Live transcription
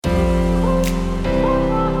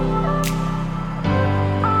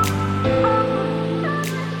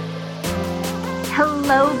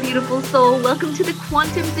beautiful soul. Welcome to the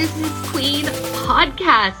Quantum Business Queen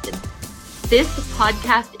podcast. This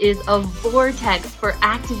podcast is a vortex for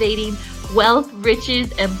activating wealth,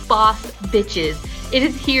 riches, and boss bitches. It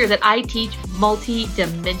is here that I teach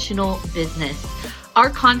multi-dimensional business. Our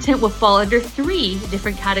content will fall under 3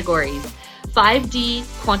 different categories: 5D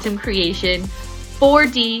quantum creation,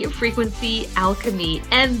 4D frequency alchemy,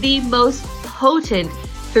 and the most potent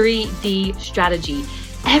 3D strategy.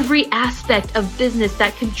 Every aspect of business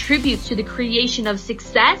that contributes to the creation of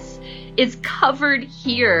success is covered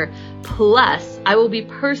here. Plus, I will be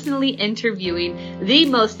personally interviewing the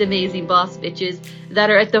most amazing boss bitches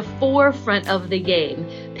that are at the forefront of the game,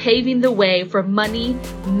 paving the way for money,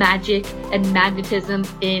 magic, and magnetism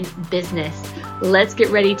in business. Let's get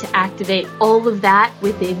ready to activate all of that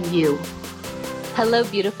within you. Hello,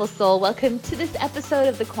 beautiful soul. Welcome to this episode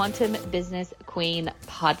of the Quantum Business Queen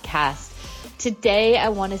podcast. Today, I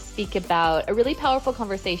want to speak about a really powerful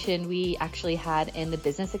conversation we actually had in the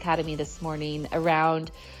Business Academy this morning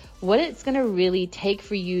around what it's going to really take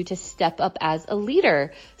for you to step up as a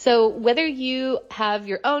leader. So whether you have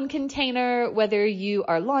your own container, whether you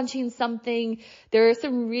are launching something, there are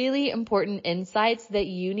some really important insights that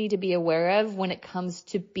you need to be aware of when it comes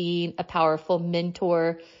to being a powerful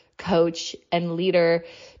mentor, coach, and leader.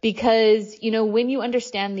 Because, when you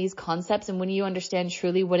understand these concepts and when you understand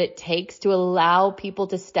truly what it takes to allow people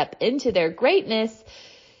to step into their greatness,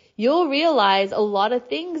 you'll realize a lot of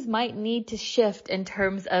things might need to shift in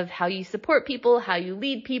terms of how you support people, how you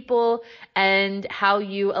lead people, and how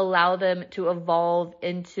you allow them to evolve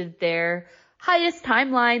into their highest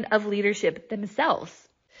timeline of leadership themselves.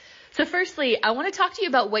 So firstly, I want to talk to you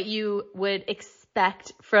about what you would expect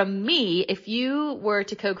from me if you were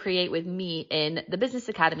to co-create with me in the Business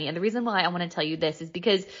Academy. And the reason why I want to tell you this is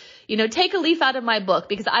because, take a leaf out of my book,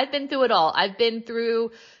 because I've been through it all. I've been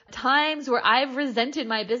through times where I've resented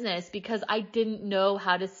my business because I didn't know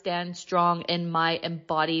how to stand strong in my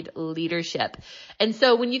embodied leadership. And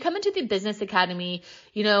so when you come into the Business Academy,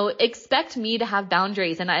 expect me to have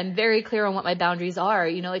boundaries. And I'm very clear on what my boundaries are.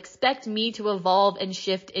 Expect me to evolve and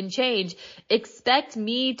shift and change. Expect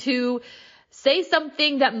me to say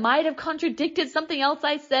something that might have contradicted something else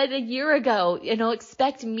I said a year ago.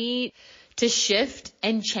 Expect me to shift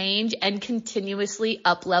and change and continuously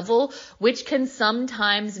up level, which can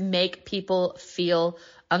sometimes make people feel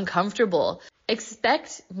uncomfortable.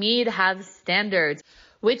 Expect me to have standards,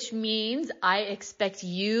 which means I expect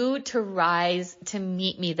you to rise to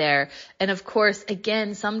meet me there. And of course,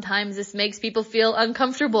 again, sometimes this makes people feel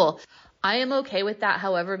uncomfortable. I am okay with that,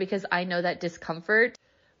 however, because I know that discomfort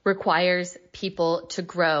requires people to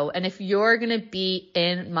grow. And if you're going to be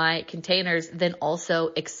in my containers, then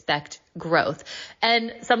also expect growth.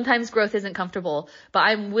 And sometimes growth isn't comfortable, but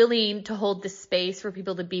I'm willing to hold the space for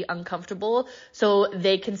people to be uncomfortable so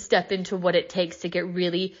they can step into what it takes to get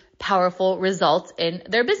really powerful results in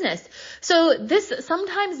their business. So this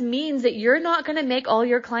sometimes means that you're not going to make all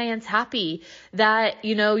your clients happy, that,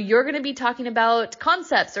 you're going to be talking about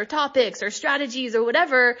concepts or topics or strategies or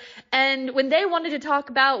whatever. And when they wanted to talk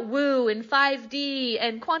about woo and 5D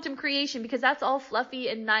and quantum creation, because that's all fluffy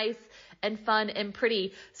and nice and fun and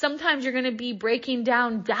pretty, sometimes you're going to be breaking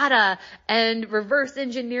down data and reverse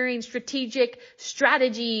engineering strategic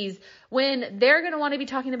strategies when they're going to want to be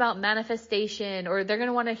talking about manifestation, or they're going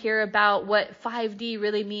to want to hear about what 5D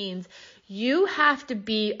really means. You have to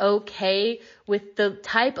be okay with the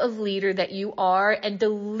type of leader that you are and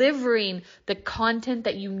delivering the content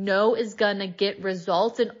that is going to get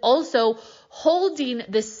results, and also holding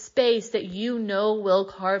the space that will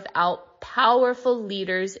carve out powerful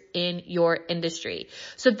leaders in your industry.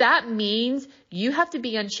 So that means you have to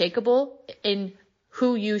be unshakable in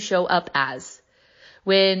who you show up as.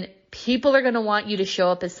 When people are going to want you to show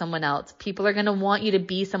up as someone else, people are going to want you to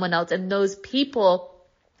be someone else, and those people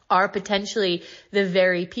are potentially the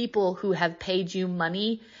very people who have paid you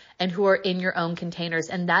money and who are in your own containers.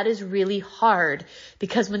 And that is really hard,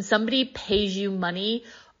 because when somebody pays you money,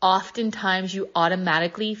 oftentimes you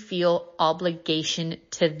automatically feel obligation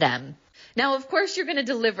to them. Now, of course, you're going to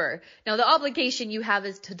deliver. Now, the obligation you have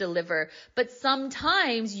is to deliver, but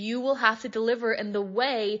sometimes you will have to deliver in the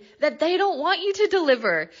way that they don't want you to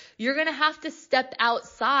deliver. You're going to have to step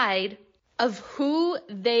outside of who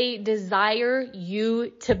they desire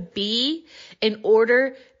you to be in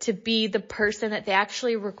order to be the person that they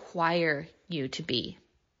actually require you to be.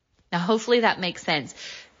 Now, hopefully that makes sense.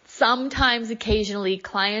 Sometimes, occasionally,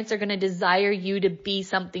 clients are going to desire you to be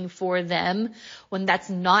something for them when that's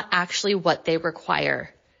not actually what they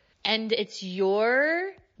require. And it's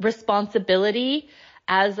your responsibility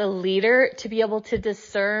as a leader to be able to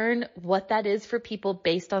discern what that is for people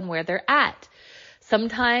based on where they're at.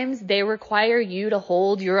 Sometimes they require you to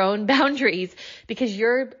hold your own boundaries because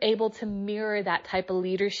you're able to mirror that type of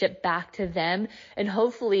leadership back to them. And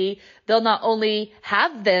hopefully they'll not only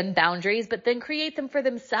have them boundaries, but then create them for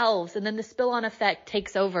themselves. And then the spill on effect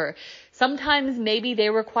takes over. Sometimes maybe they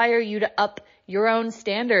require you to up your own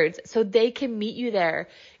standards so they can meet you there.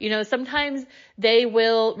 Sometimes they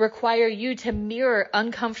will require you to mirror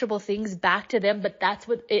uncomfortable things back to them, but that's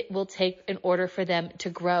what it will take in order for them to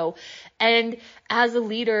grow. And as a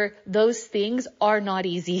leader, those things are not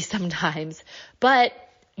easy sometimes, but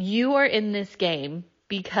you are in this game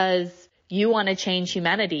because you want to change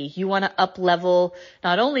humanity. You want to up level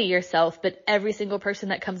not only yourself, but every single person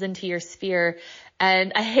that comes into your sphere.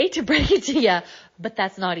 And I hate to break it to you, but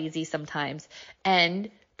that's not easy sometimes.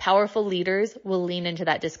 And powerful leaders will lean into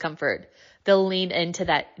that discomfort. They'll lean into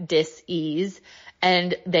that dis-ease,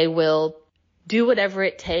 and they will do whatever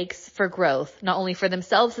it takes for growth, not only for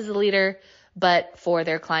themselves as a leader, but for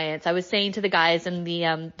their clients. I was saying to the guys in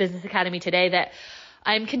the Business Academy today that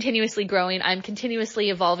I'm continuously growing. I'm continuously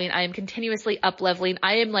evolving. I am continuously up-leveling.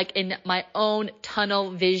 I am like in my own tunnel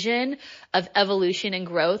vision of evolution and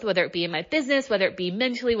growth, whether it be in my business, whether it be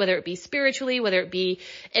mentally, whether it be spiritually, whether it be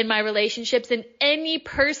in my relationships. And any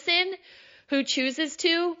person who chooses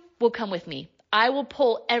to will come with me. I will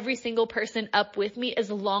pull every single person up with me as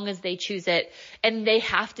long as they choose it, and they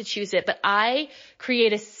have to choose it. But I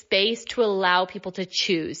create a space to allow people to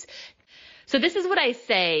choose. So this is what I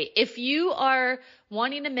say. If you are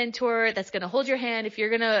wanting a mentor that's going to hold your hand, if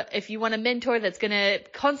you want a mentor that's going to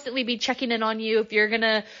constantly be checking in on you, if you're going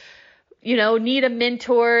to, need a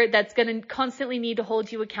mentor that's going to constantly need to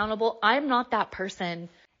hold you accountable, I'm not that person.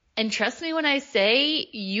 And trust me when I say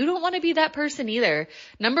you don't want to be that person either.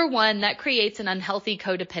 Number one, that creates an unhealthy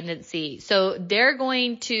codependency. So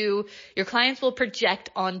your clients will project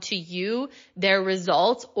onto you their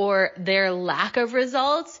results or their lack of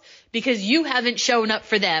results because you haven't shown up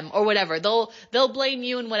for them or whatever. They'll blame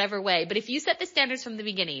you in whatever way. But if you set the standards from the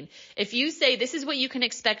beginning, if you say, this is what you can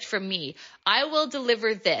expect from me, I will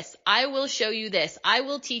deliver this, I will show you this, I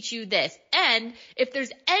will teach you this. And if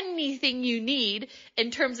there's anything you need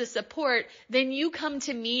in terms of support, then you come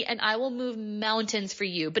to me and I will move mountains for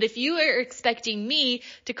you. But if you are expecting me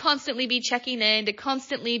to constantly be checking in, to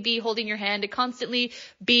constantly be holding your hand, to constantly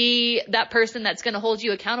be that person that's going to hold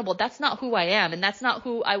you accountable, that's not who I am. And that's not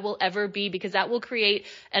who I will ever be, because that will create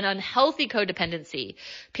an unhealthy codependency.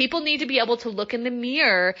 People need to be able to look in the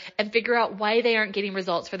mirror and figure out why they aren't getting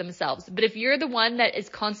results for themselves. But if you're the one that is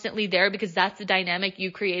constantly there because that's the dynamic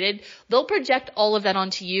you created, they'll project all of that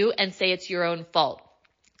onto you and say it's your own fault.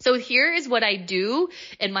 So here is what I do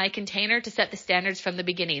in my container to set the standards from the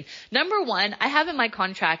beginning. Number one, I have in my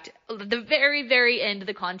contract, the very, very end of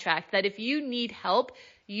the contract, that if you need help,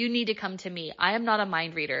 you need to come to me. I am not a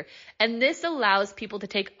mind reader. And this allows people to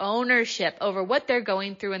take ownership over what they're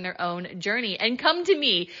going through in their own journey and come to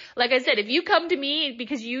me. Like I said, if you come to me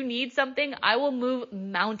because you need something, I will move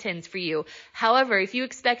mountains for you. However, if you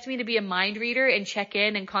expect me to be a mind reader and check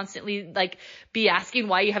in and constantly be asking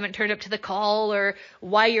why you haven't turned up to the call or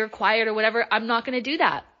why you're quiet or whatever, I'm not going to do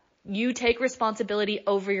that. You take responsibility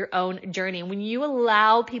over your own journey. When you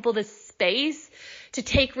allow people the space to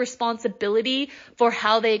take responsibility for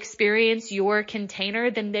how they experience your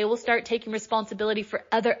container, then they will start taking responsibility for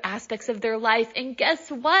other aspects of their life. And guess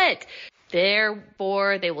what?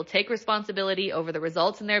 Therefore, they will take responsibility over the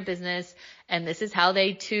results in their business. And this is how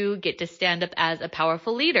they too get to stand up as a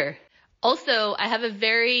powerful leader. Also, I have a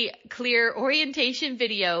very clear orientation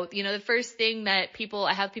video. The first thing that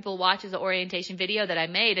I have people watch is an orientation video that I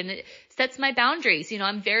made, and it sets my boundaries.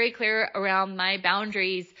 I'm very clear around my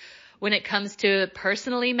boundaries when it comes to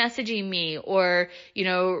personally messaging me or,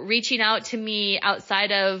 reaching out to me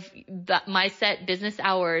outside of my set business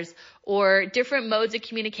hours or different modes of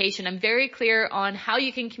communication. I'm very clear on how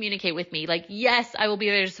you can communicate with me. Yes, I will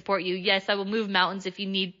be there to support you. Yes, I will move mountains if you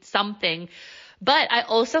need something. But I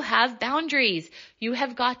also have boundaries. You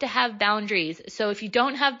have got to have boundaries. So if you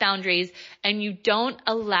don't have boundaries and you don't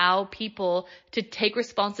allow people to take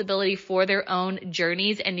responsibility for their own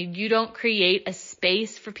journeys and you don't create a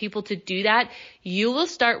space for people to do that, you will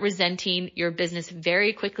start resenting your business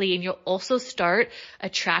very quickly, and you'll also start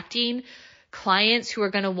attracting clients who are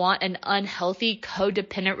going to want an unhealthy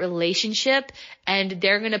codependent relationship, and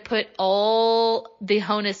they're going to put all the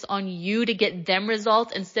onus on you to get them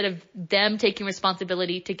results instead of them taking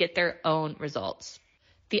responsibility to get their own results.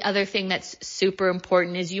 The other thing that's super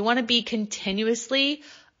important is you want to be continuously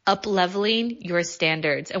up-leveling your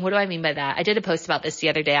standards. And what do I mean by that? I did a post about this the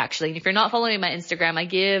other day, actually. And if you're not following my Instagram, I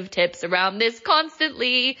give tips around this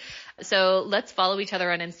constantly. So let's follow each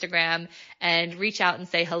other on Instagram and reach out and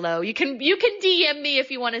say hello. You can DM me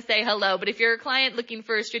if you want to say hello, but if you're a client looking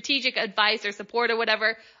for strategic advice or support or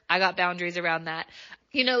whatever, I got boundaries around that.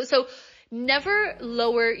 So never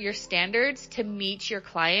lower your standards to meet your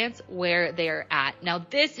clients where they're at. Now,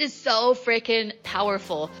 this is so freaking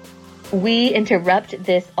powerful. We interrupt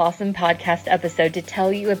this awesome podcast episode to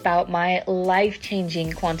tell you about my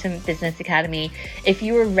life-changing Quantum Business Academy. If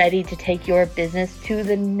you are ready to take your business to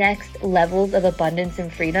the next levels of abundance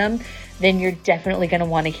and freedom, then you're definitely going to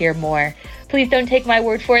want to hear more. Please don't take my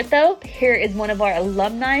word for it though. Here is one of our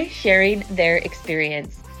alumni sharing their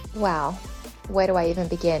experience. Wow. Where do I even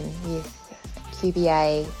begin with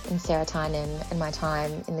QBA and Sarah Tynan and my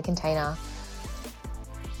time in the container?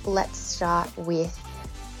 Let's start with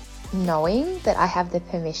knowing that I have the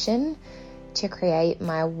permission to create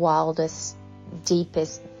my wildest,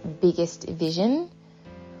 deepest, biggest vision.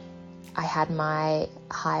 I had my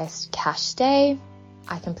highest cash day.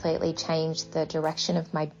 I completely changed the direction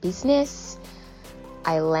of my business.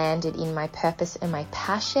 I landed in my purpose and my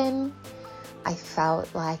passion. I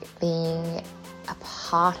felt like being a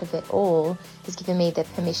part of it all has given me the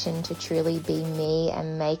permission to truly be me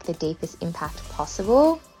and make the deepest impact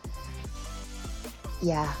possible.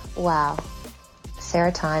 Yeah, wow.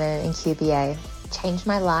 Sarah Tynan and QBA changed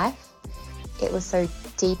my life. It was so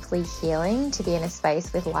deeply healing to be in a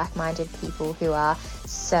space with like-minded people who are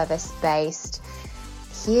service-based,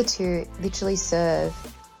 here to literally serve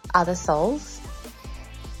other souls,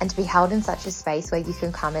 and to be held in such a space where you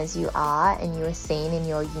can come as you are and you are seen in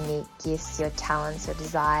your unique gifts, your talents, your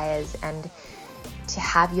desires, and to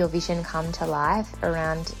have your vision come to life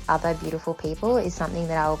around other beautiful people is something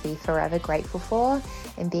that I will be forever grateful for.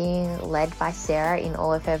 And being led by Sarah in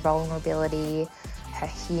all of her vulnerability, her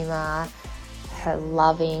humor, her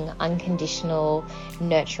loving, unconditional,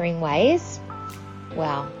 nurturing ways.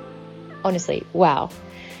 Wow. Honestly, wow.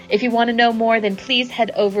 If you want to know more, then please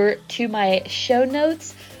head over to my show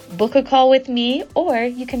notes, book a call with me, or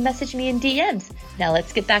you can message me in DMs. Now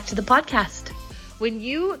let's get back to the podcast. When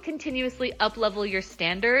you continuously up-level your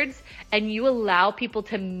standards and you allow people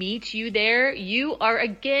to meet you there, you are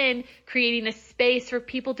again creating a space for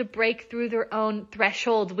people to break through their own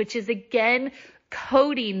threshold, which is again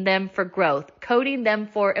coding them for growth, coding them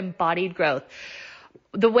for embodied growth.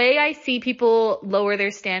 The way I see people lower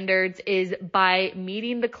their standards is by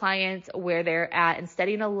meeting the clients where they're at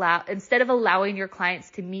instead of allowing your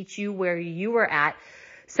clients to meet you where you are at.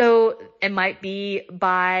 So it might be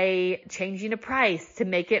by changing a price to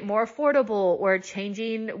make it more affordable, or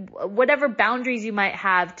changing whatever boundaries you might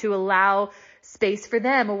have to allow space for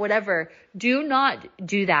them or whatever. Do not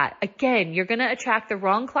do that. Again, you're going to attract the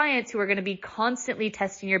wrong clients who are going to be constantly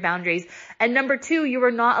testing your boundaries. And number two, you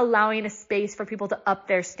are not allowing a space for people to up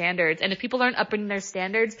their standards. And if people aren't upping their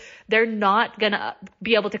standards, they're not going to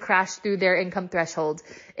be able to crash through their income thresholds.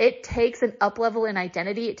 It takes an up level in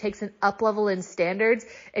identity. It takes an up level in standards.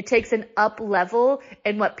 It takes an up level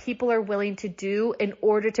in what people are willing to do in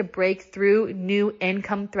order to break through new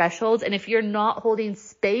income thresholds. And if you're not holding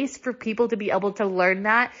space for people to be able to learn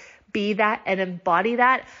that, be that, and embody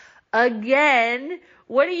that, again,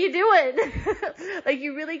 what are you doing? Like,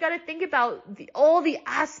 you really got to think about all the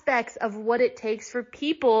aspects of what it takes for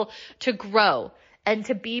people to grow and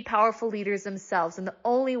to be powerful leaders themselves. And the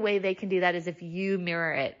only way they can do that is if you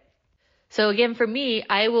mirror it. So again, for me,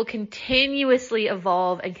 I will continuously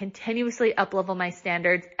evolve and continuously up-level my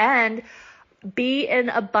standards and be in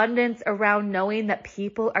abundance around knowing that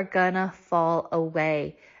people are gonna fall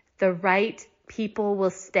away. The right people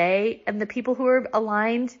will stay, and the people who are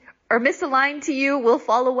aligned or misaligned to you will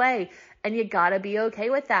fall away. And you gotta be okay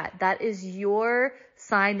with that. That is your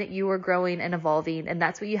sign that you are growing and evolving, and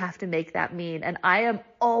that's what you have to make that mean. And I am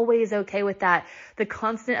always okay with that. The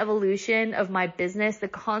constant evolution of my business, the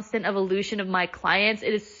constant evolution of my clients,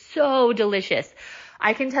 it is so delicious.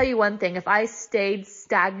 I can tell you one thing, if I stayed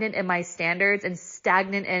stagnant in my standards and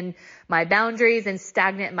stagnant in my boundaries and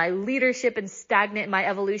stagnant in my leadership and stagnant in my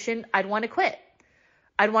evolution, I'd want to quit.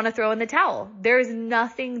 I'd want to throw in the towel. There's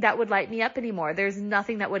nothing that would light me up anymore. There's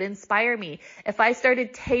nothing that would inspire me. If I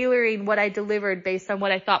started tailoring what I delivered based on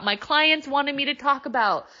what I thought my clients wanted me to talk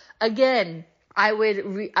about, again, I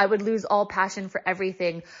would lose all passion for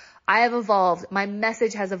everything. I have evolved. My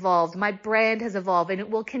message has evolved. My brand has evolved, and it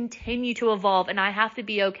will continue to evolve. And I have to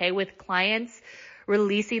be okay with clients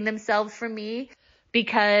releasing themselves from me,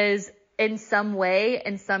 because in some way,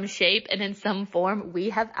 in some shape, and in some form,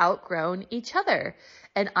 we have outgrown each other.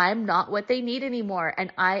 And I'm not what they need anymore.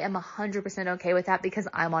 And I am 100% okay with that, because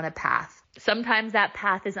I'm on a path. Sometimes that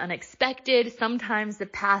path is unexpected. Sometimes the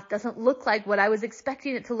path doesn't look like what I was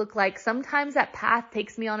expecting it to look like. Sometimes that path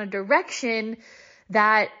takes me on a direction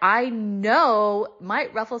that I know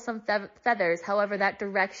might ruffle some feathers. However, that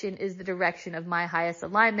direction is the direction of my highest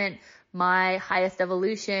alignment, my highest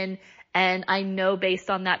evolution. And I know based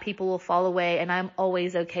on that, people will fall away, and I'm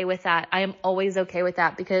always okay with that. I am always okay with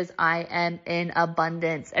that because I am in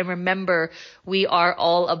abundance. And remember, we are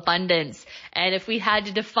all abundance. And if we had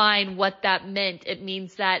to define what that meant, it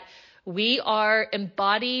means that we are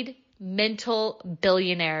embodied mental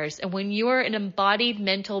billionaires. And when you are an embodied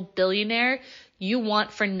mental billionaire, you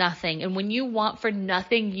want for nothing. And when you want for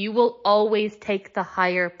nothing, you will always take the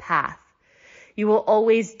higher path. You will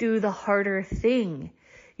always do the harder thing.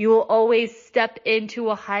 You will always step into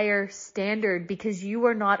a higher standard because you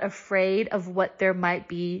are not afraid of what there might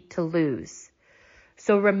be to lose.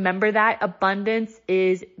 So remember that abundance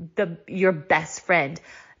is your best friend.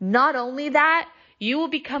 Not only that, you will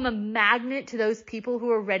become a magnet to those people who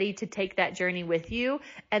are ready to take that journey with you.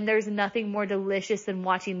 And there's nothing more delicious than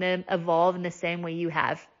watching them evolve in the same way you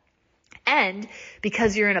have. And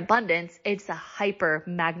because you're in abundance, it's a hyper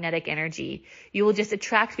magnetic energy. You will just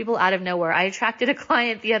attract people out of nowhere. I attracted a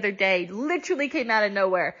client the other day, literally came out of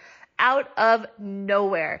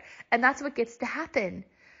nowhere. And that's what gets to happen.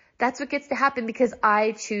 That's what gets to happen because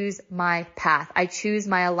I choose my path. I choose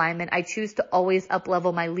my alignment. I choose to always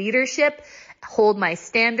up-level my leadership, hold my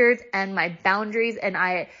standards and my boundaries.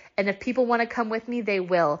 And if people want to come with me, they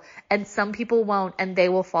will. And some people won't, and they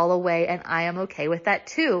will fall away. And I am okay with that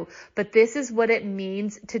too. But this is what it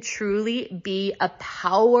means to truly be a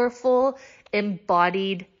powerful,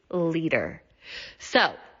 embodied leader.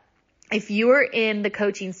 So, if you are in the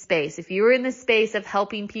coaching space, if you are in the space of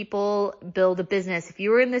helping people build a business, if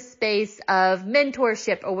you are in the space of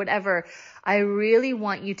mentorship or whatever, I really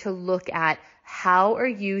want you to look at how are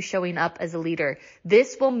you showing up as a leader.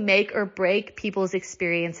 This will make or break people's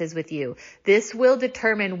experiences with you. This will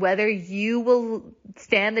determine whether you will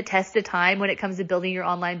stand the test of time when it comes to building your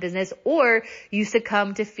online business, or you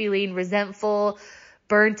succumb to feeling resentful,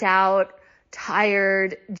 burnt out,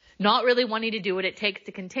 tired, not really wanting to do what it takes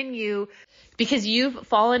to continue because you've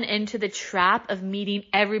fallen into the trap of meeting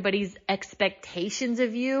everybody's expectations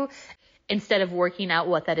of you instead of working out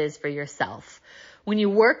what that is for yourself. When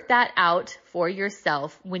you work that out for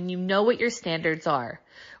yourself, when you know what your standards are,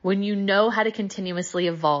 when you know how to continuously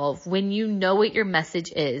evolve, when you know what your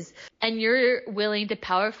message is, and you're willing to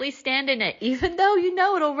powerfully stand in it, even though you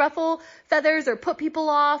know it'll ruffle feathers or put people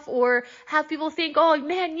off or have people think, oh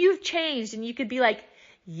man, you've changed. And you could be like,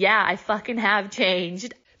 yeah, I fucking have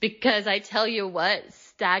changed. Because I tell you what,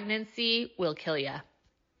 stagnancy will kill you.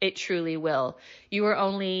 It truly will. You are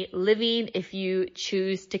only living if you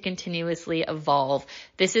choose to continuously evolve.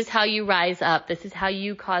 This is how you rise up. This is how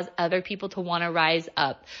you cause other people to want to rise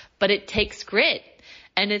up. But it takes grit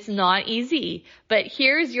and it's not easy. But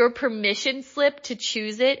here's your permission slip to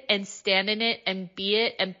choose it and stand in it and be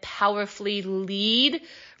it and powerfully lead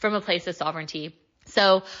from a place of sovereignty.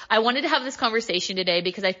 So I wanted to have this conversation today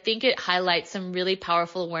because I think it highlights some really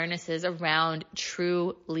powerful awarenesses around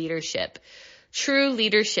true leadership. True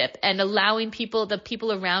leadership and allowing the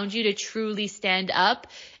people around you to truly stand up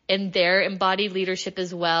in their embodied leadership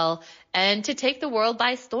as well and to take the world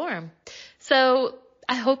by storm. So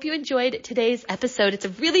I hope you enjoyed today's episode. It's a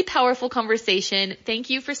really powerful conversation. Thank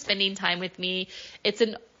you for spending time with me. It's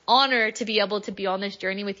an honor to be able to be on this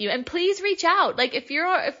journey with you. And please reach out. Like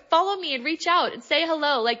follow me and reach out and say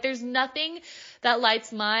hello. Like there's nothing that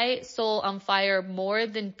lights my soul on fire more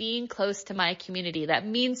than being close to my community. That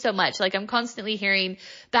means so much. Like I'm constantly hearing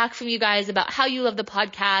back from you guys about how you love the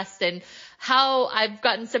podcast and how I've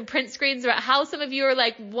gotten some print screens about how some of you are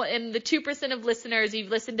like in the 2% of listeners. You've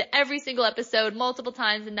listened to every single episode multiple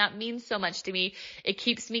times, and that means so much to me. It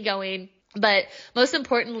keeps me going. But most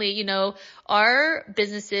importantly, our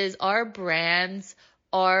businesses, our brands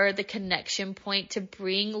are the connection point to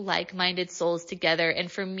bring like-minded souls together. And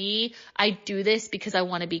for me, I do this because I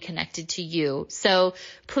want to be connected to you. So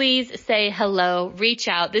please say hello, reach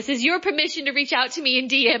out. This is your permission to reach out to me in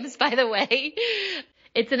DMs, by the way.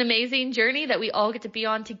 It's an amazing journey that we all get to be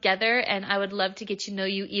on together, and I would love to get to know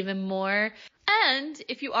you even more. And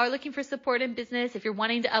if you are looking for support in business, if you're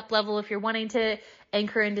wanting to up level, if you're wanting to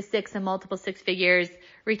anchor into 6 and multiple 6 figures,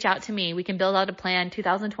 reach out to me. We can build out a plan.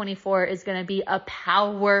 2024 is going to be a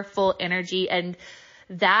powerful energy, and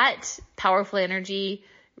that powerful energy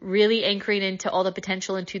really anchoring into all the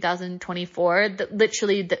potential in 2024.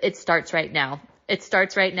 It starts right now. It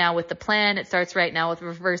starts right now with the plan. It starts right now with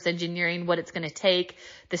reverse engineering, what it's going to take,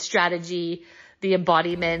 the strategy, the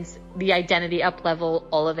embodiments, the identity up level,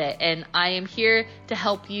 all of it. And I am here to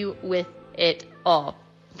help you with it all.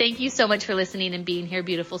 Thank you so much for listening and being here,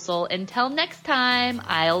 beautiful soul. Until next time,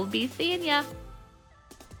 I'll be seeing ya.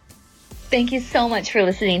 Thank you so much for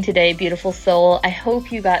listening today, beautiful soul. I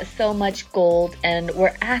hope you got so much gold and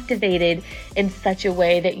were activated in such a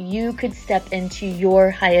way that you could step into your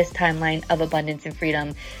highest timeline of abundance and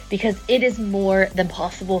freedom, because it is more than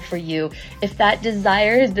possible for you. If that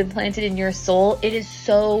desire has been planted in your soul, it is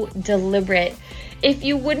so deliberate. If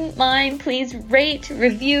you wouldn't mind, please rate,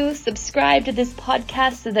 review, subscribe to this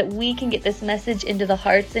podcast so that we can get this message into the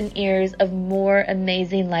hearts and ears of more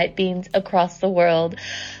amazing light beings across the world.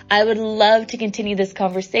 I would love to continue this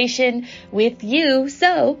conversation with you,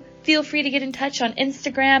 so feel free to get in touch on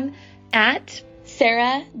Instagram at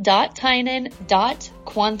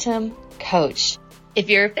sarah.tynan.quantumcoach. If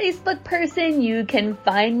you're a Facebook person, you can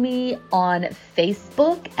find me on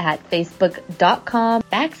Facebook at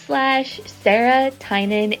facebook.com/Sarah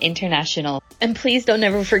Tynan International. And please don't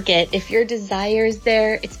ever forget, if your desire is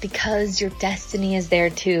there, it's because your destiny is there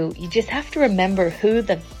too. You just have to remember who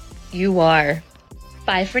you are.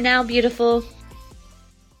 Bye for now, beautiful.